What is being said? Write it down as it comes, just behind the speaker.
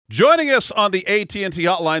Joining us on the AT&T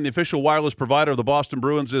hotline, the official wireless provider of the Boston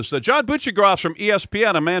Bruins, is John Buccigross from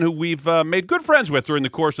ESPN, a man who we've made good friends with during the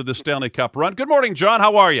course of this Stanley Cup run. Good morning, John.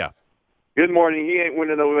 How are you? Good morning. He ain't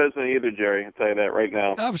winning the Vezina either, Jerry. I'll tell you that right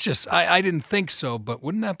now. I didn't think so, but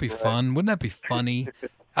wouldn't that be fun? Wouldn't that be funny?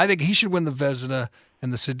 I think he should win the Vezina,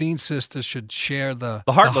 and the Sedin sisters should share the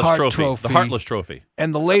Heartless Hart trophy. The Heartless Trophy.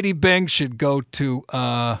 And the Lady Bing should go to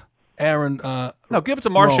Aaron. No, give it to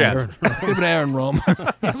Marchand. Give it to Aaron Rome.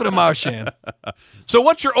 Give it to Marchand. So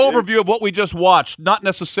what's your overview of what we just watched? Not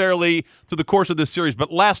necessarily through the course of this series,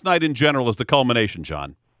 but last night in general as the culmination,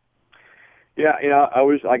 John. Yeah,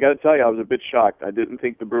 I got to tell you, I was a bit shocked. I didn't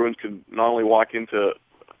think the Bruins could not only walk into,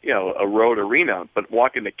 a road arena, but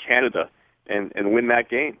walk into Canada and win that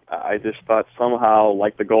game. I just thought somehow,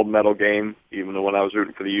 like the gold medal game, even though when I was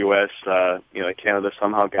rooting for the U.S., Canada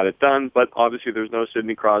somehow got it done. But obviously there's no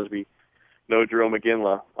Sidney Crosby, no Drew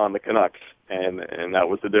McGinley on the Canucks, and that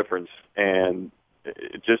was the difference. And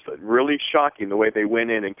it just really shocking the way they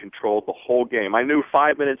went in and controlled the whole game. I knew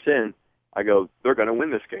 5 minutes in, I go, they're going to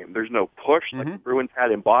win this game. There's no push like the Bruins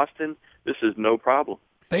had in Boston. This is no problem.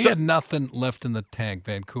 They had nothing left in the tank,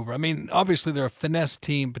 Vancouver. I mean, obviously they're a finesse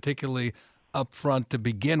team, particularly up front to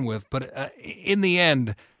begin with, but in the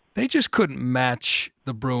end, they just couldn't match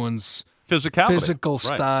the Bruins' physical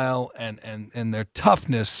style and their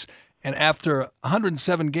toughness. And after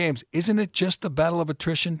 107 games, isn't it just a battle of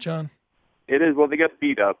attrition, John? It is. Well, they got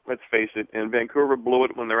beat up. Let's face it. And Vancouver blew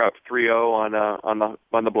it when they're up 3-0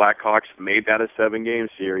 on the Blackhawks. Made that a 7-game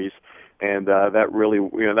series, and that really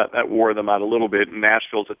that wore them out a little bit. And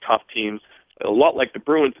Nashville's a tough team, a lot like the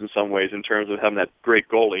Bruins in some ways in terms of having that great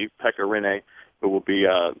goalie, Pekka Rinne, who will be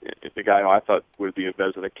the guy who I thought would be a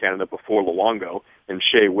Vezina Canada before Luongo, and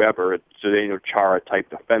Shea Weber, a Zdeno Chara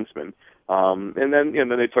type defenseman. And then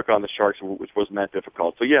they took on the Sharks, which wasn't that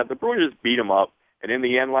difficult. So yeah, the Bruins just beat them up. And in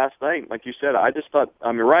the end last night, like you said, I just thought,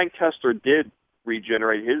 Ryan Kessler did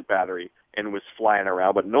regenerate his battery and was flying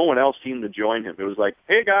around, but no one else seemed to join him. It was like,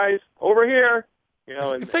 hey, guys, over here.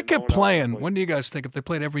 If they kept playing, when do you guys think, if they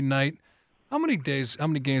played every night, how many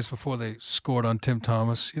games before they scored on Tim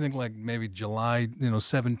Thomas? You think like maybe July,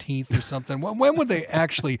 17th or something? When would they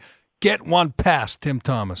actually get one past Tim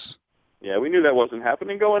Thomas? Yeah, we knew that wasn't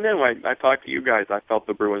happening going in. When I talked to you guys, I felt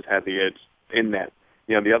the Bruins had the edge in that.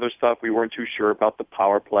 The other stuff we weren't too sure about the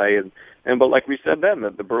power play, but like we said then,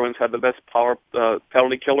 the Bruins had the best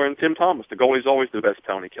penalty killer in Tim Thomas. The goalie's always the best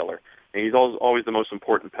penalty killer, and he's always the most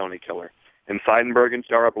important penalty killer. And Seidenberg and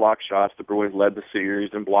Chara block shots. The Bruins led the series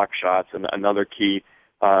in block shots, and another key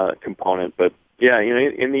component. But yeah,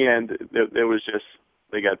 in the end, it was just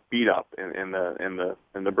they got beat up, and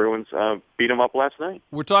the Bruins beat them up last night.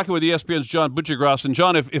 We're talking with ESPN's John Buccigross. And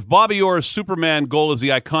John, if Bobby Orr's Superman goal is the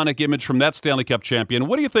iconic image from that Stanley Cup champion,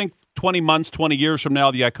 what do you think 20 months, 20 years from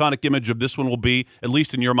now, the iconic image of this one will be, at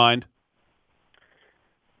least in your mind?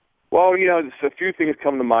 Well, there's a few things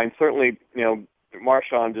come to mind. Certainly,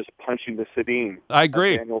 Marchand just punching the Sedin. I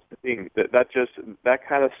agree. Daniel Sedin. That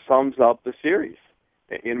kind of sums up the series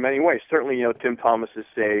in many ways. Certainly, Tim Thomas's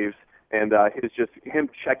saves. And him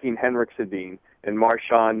checking Henrik Sedin and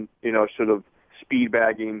Marchand, sort of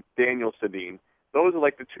speed-bagging Daniel Sedin. Those are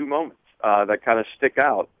like the two moments that kind of stick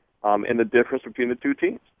out in the difference between the two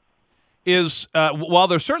teams. While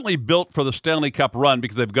they're certainly built for the Stanley Cup run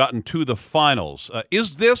because they've gotten to the finals,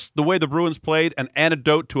 is this, the way the Bruins played, an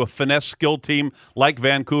antidote to a finesse skilled team like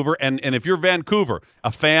Vancouver? And if you're Vancouver,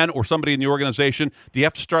 a fan or somebody in the organization, do you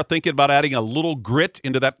have to start thinking about adding a little grit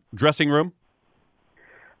into that dressing room?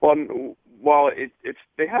 Well,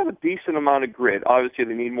 they have a decent amount of grit. Obviously,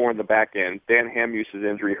 they need more in the back end. Dan Hamhuis's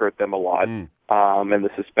injury hurt them a lot, and the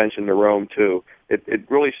suspension to Rome, too. It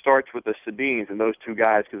really starts with the Sedins and those two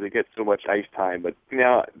guys because they get so much ice time. But,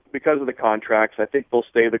 because of the contracts, I think they'll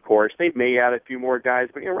stay the course. They may add a few more guys,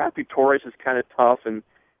 but, Raffi Torres is kind of tough, and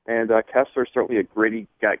Kessler's certainly a gritty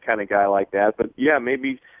kind of guy like that. But, yeah,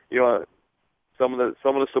 maybe, some of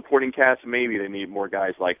the supporting cast, maybe they need more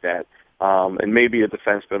guys like that. And maybe a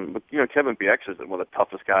defenseman, but Kevin Bieksa is one of the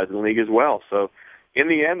toughest guys in the league as well. So, in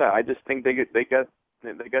the end, I just think they got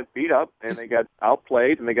beat up and they got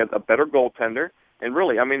outplayed and they got a better goaltender. And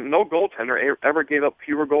really, no goaltender ever gave up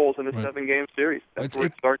fewer goals in a 7-game series. That's where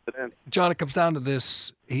it starts and ends. John, it comes down to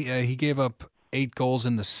this: he gave up 8 goals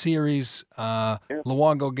in the series.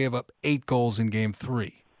 Luongo gave up 8 goals in Game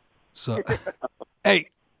 3. So, hey,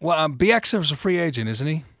 Bieksa's a free agent, isn't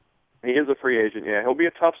he? He is a free agent, yeah. He'll be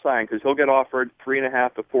a tough sign because he'll get offered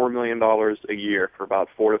 $3.5 to $4 million a year for about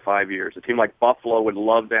 4 to 5 years. A team like Buffalo would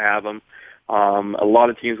love to have him. A lot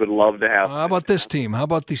of teams would love to have him. How about this team? How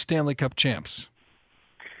about the Stanley Cup champs?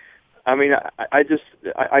 I mean,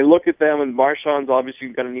 I look at them, and Marshawn's obviously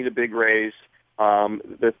going to need a big raise.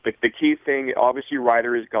 The key thing, obviously,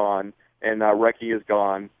 Ryder is gone, and Recchi is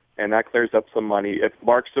gone, and that clears up some money. If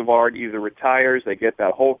Mark Savard either retires, they get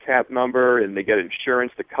that whole cap number, and they get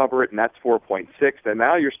insurance to cover it, and that's 4.6. And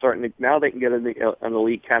now now they can get an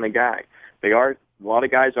elite kind of guy. A lot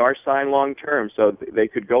of guys are signed long term, so they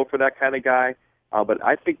could go for that kind of guy. But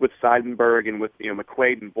I think with Seidenberg and with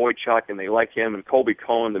McQuaid and Boychuk, and they like him, and Colby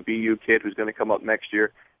Cohen, the VU kid who's going to come up next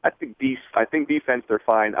year, I think defense they're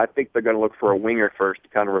fine. I think they're going to look for a winger first to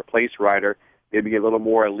kind of replace Ryder, maybe get a little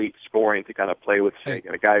more elite scoring to kind of play with, say,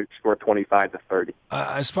 a guy who scored 25 to 30.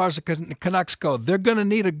 As far as the Canucks go, they're going to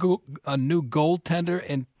need a new goaltender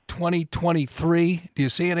in 2023. Do you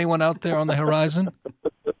see anyone out there on the horizon?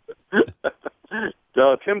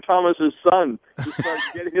 Tim Thomas's son just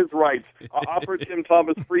get his rights. Offer Tim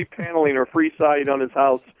Thomas free paneling or free siding on his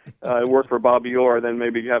house, work for Bobby Orr, then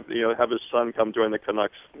maybe have his son come join the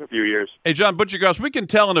Canucks in a few years. Hey, John Butchergross, we can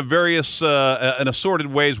tell in in assorted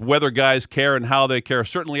ways whether guys care and how they care.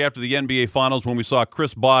 Certainly after the NBA Finals, when we saw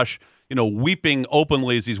Chris Bosh, weeping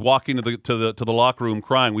openly as he's walking to the locker room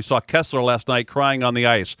crying. We saw Kessler last night crying on the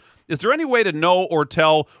ice. Is there any way to know or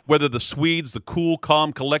tell whether the Swedes, the cool,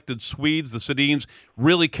 calm, collected Swedes, the Sedins,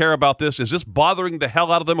 really care about this? Is this bothering the hell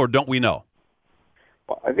out of them, or don't we know?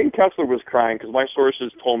 Well, I think Kessler was crying because my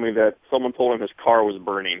sources told me that someone told him his car was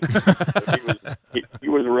burning. he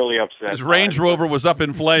was really upset. His Range Rover was up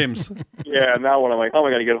in flames. Yeah, now when I'm like, how am I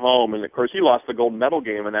going to get home? And, of course, he lost the gold medal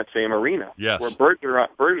game in that same arena. Yes. Where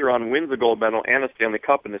Bergeron wins the gold medal and a Stanley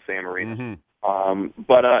Cup in the same arena. Mm-hmm.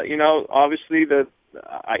 But obviously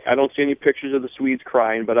I don't see any pictures of the Swedes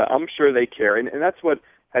crying, but I'm sure they care. And that's what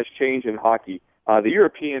has changed in hockey. The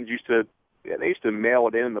Europeans used to mail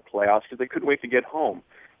it in the playoffs because they couldn't wait to get home.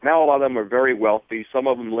 Now a lot of them are very wealthy. Some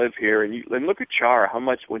of them live here, and look at Chara. How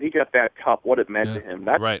much when he got that cup, what it meant to him.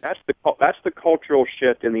 That's the cultural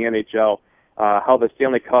shift in the NHL. How the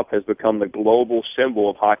Stanley Cup has become the global symbol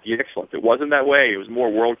of hockey excellence. It wasn't that way. It was more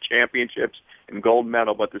World Championships and gold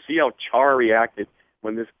medal. But to see how Chara reacted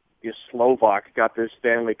when this Slovak got this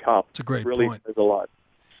Stanley Cup, it's a great really point. says a lot.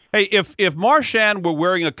 Hey, if Marchand were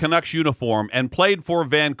wearing a Canucks uniform and played for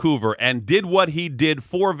Vancouver and did what he did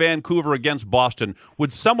for Vancouver against Boston,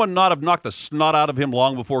 would someone not have knocked the snot out of him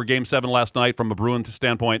long before Game 7 last night from a Bruin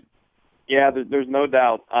standpoint? Yeah, there's no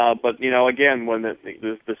doubt. But, again, when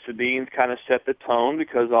the Sedins kind of set the tone,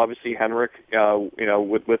 because obviously Henrik,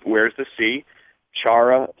 with Where's the Sea,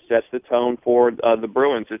 Chara sets the tone for the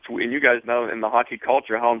Bruins. And you guys know in the hockey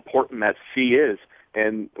culture how important that C is.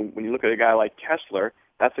 And when you look at a guy like Kessler,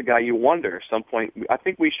 that's a guy you wonder at some point. I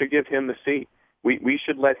think we should give him the C. We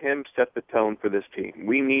should let him set the tone for this team.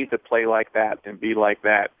 We need to play like that and be like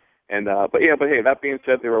that. And but hey, that being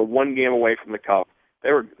said, they were one game away from the Cup.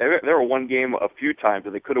 They were one game a few times,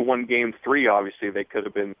 and they could have won Game 3. Obviously, they could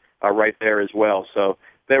have been right there as well. So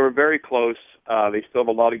they were very close. They still have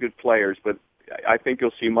a lot of good players, but I think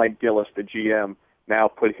you'll see Mike Gillis, the GM, now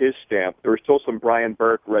put his stamp. There was still some Brian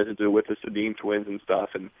Burke residue with the Sedin twins and stuff,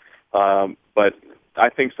 and but I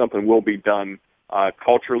think something will be done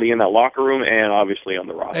culturally in that locker room and obviously on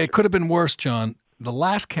the roster. It could have been worse, John. The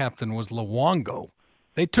last captain was Luongo.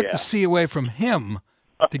 They took the C away from him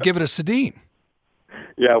to give it to Sedin.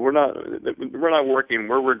 Yeah, we're not working.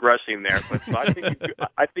 We're regressing there. But so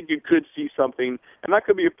I think you could see something, and that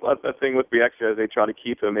could be a thing with Bieksa as they try to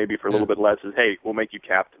keep him maybe for a little bit less. Is hey, we'll make you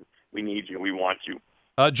captain. We need you. We want you.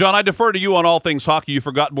 John, I defer to you on all things hockey. You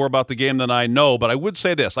forgot more about the game than I know, but I would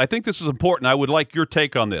say this. I think this is important. I would like your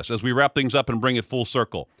take on this as we wrap things up and bring it full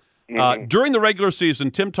circle. During the regular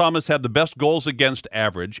season, Tim Thomas had the best goals against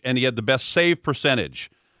average, and he had the best save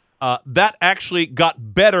percentage. That actually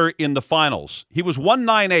got better in the finals. He was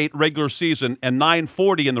 198 regular season and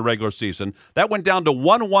 940 in the regular season. That went down to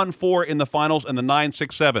 114 in the finals and the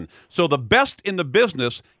 967. So the best in the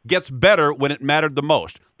business gets better when it mattered the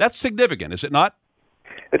most. That's significant, is it not?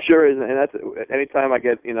 It sure is, and that's anytime I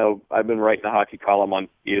get, I've been writing a hockey column on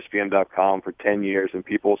ESPN.com for 10 years, and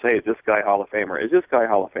people say, is this guy Hall of Famer? Is this guy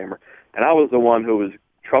Hall of Famer? And I was the one who was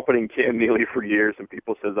trumpeting Cam Neely for years, and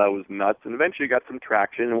people said I was nuts, and eventually got some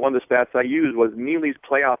traction, and one of the stats I used was Neely's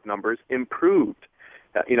playoff numbers improved.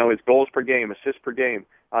 His goals per game, assists per game,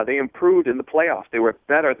 they improved in the playoffs. They were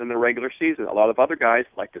better than the regular season. A lot of other guys,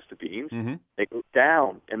 like the Sedins, they go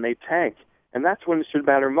down, and they tank. And that's when it should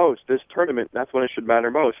matter most. This tournament, that's when it should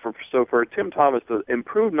matter most. So for Tim Thomas to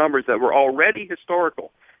improve numbers that were already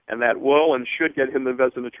historical and that will and should get him the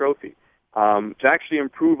Vezina Trophy, to actually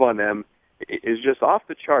improve on them is just off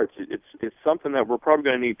the charts. It's something that we're probably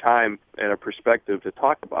going to need time and a perspective to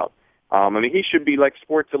talk about. I mean, he should be like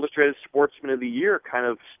Sports Illustrated Sportsman of the Year kind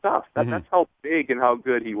of stuff. That's how big and how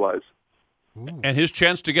good he was. And his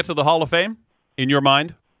chance to get to the Hall of Fame, in your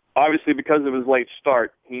mind? Obviously, because of his late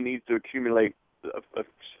start, he needs to accumulate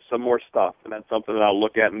some more stuff, and that's something that I'll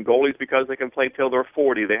look at. And goalies, because they can play till they're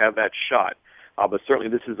 40, they have that shot. But certainly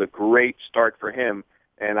this is a great start for him,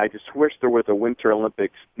 and I just wish there was a Winter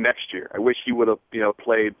Olympics next year. I wish he would have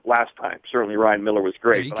played last time. Certainly Ryan Miller was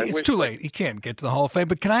great. Yeah, it's too late. He can't get to the Hall of Fame.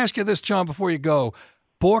 But can I ask you this, John, before you go?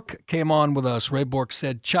 Bourque came on with us. Ray Bourque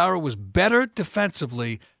said Chara was better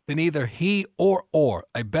defensively than either he or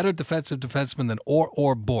a better defensive defenseman than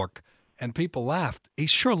or Bourque. And people laughed. He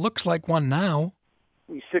sure looks like one now.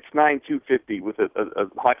 He's 6'9", 250 with a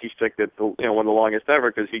hockey stick that's one of the longest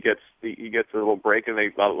ever, because he gets a little break and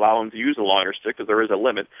they allow him to use a longer stick because there is a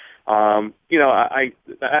limit.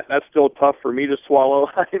 That's still tough for me to swallow.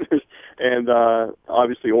 And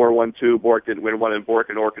obviously Orr won 2, Bourque didn't win 1, and Bourque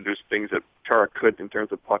and Orr could do things that Chara could in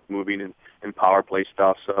terms of puck moving and power play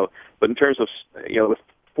stuff. So, but in terms of with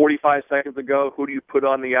 45 seconds ago, who do you put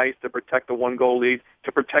on the ice to protect the 1-goal lead,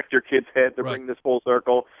 to protect your kid's head, to bring this full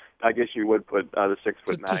circle? I guess you would put the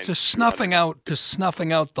 6'9". To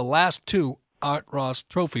snuffing out the last 2 Art Ross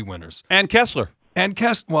Trophy winners. And Kessler.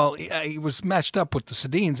 Well, he was matched up with the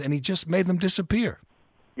Sedins, and he just made them disappear.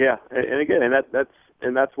 Yeah, and again,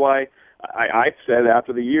 that's why I said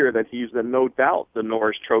after the year that he's no doubt the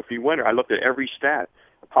Norris Trophy winner. I looked at every stat: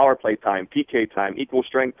 power play time, PK time, equal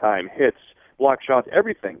strength time, hits, block shots,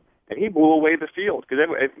 everything. And he blew away the field, because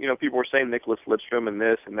people were saying Nicholas Lidstrom and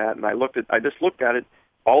this and that, and I just looked at it,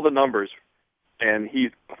 all the numbers, and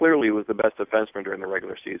he clearly was the best defenseman during the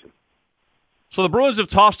regular season. So the Bruins have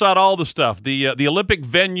tossed out all the stuff. The Olympic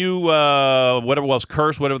venue, whatever it was,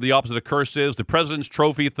 curse, whatever the opposite of curse is, the President's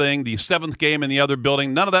Trophy thing, the 7th game in the other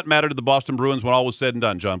building, none of that mattered to the Boston Bruins when all was said and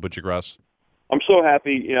done, John Butchergrass. I'm so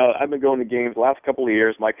happy. I've been going to games the last couple of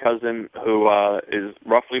years. My cousin, who is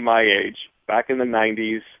roughly my age, back in the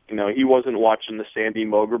 90s, he wasn't watching the Sandy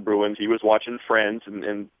Moger Bruins. He was watching Friends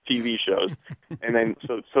and TV shows. And then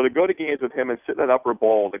so to go to games with him and sit in that upper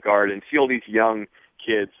bowl of the Garden, see all these young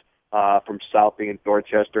kids from Southie and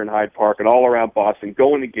Dorchester and Hyde Park and all around Boston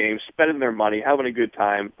going to games, spending their money, having a good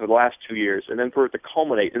time for the last 2 years, and then for it to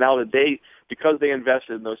culminate. And now because they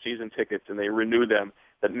invested in those season tickets and they renew them,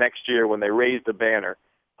 that next year when they raise the banner,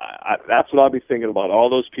 that's what I'll be thinking about, all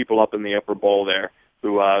those people up in the upper bowl there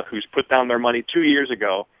who's put down their money 2 years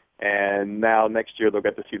ago, and now next year they'll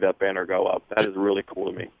get to see that banner go up. That is really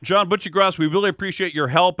cool to me. John Butchergrass, we really appreciate your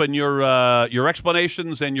help and your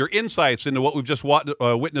explanations and your insights into what we've just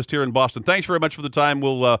witnessed here in Boston. Thanks very much for the time.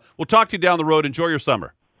 We'll talk to you down the road. Enjoy your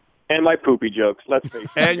summer. And my poopy jokes, let's face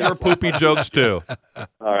it. And your poopy jokes, too. All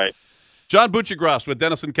right. John Butchergrass with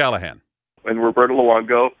Dennison Callahan. And Roberto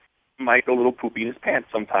Luongo might go a little poopy in his pants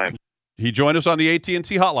sometimes. He joined us on the AT&T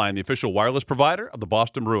Hotline, the official wireless provider of the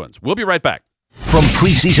Boston Bruins. We'll be right back. From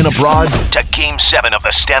preseason abroad to Game 7 of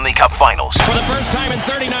the Stanley Cup Finals. For the first time in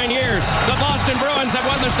 39 years, the Boston Bruins have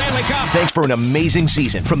won the Stanley Cup. Thanks for an amazing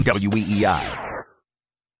season from WEEI.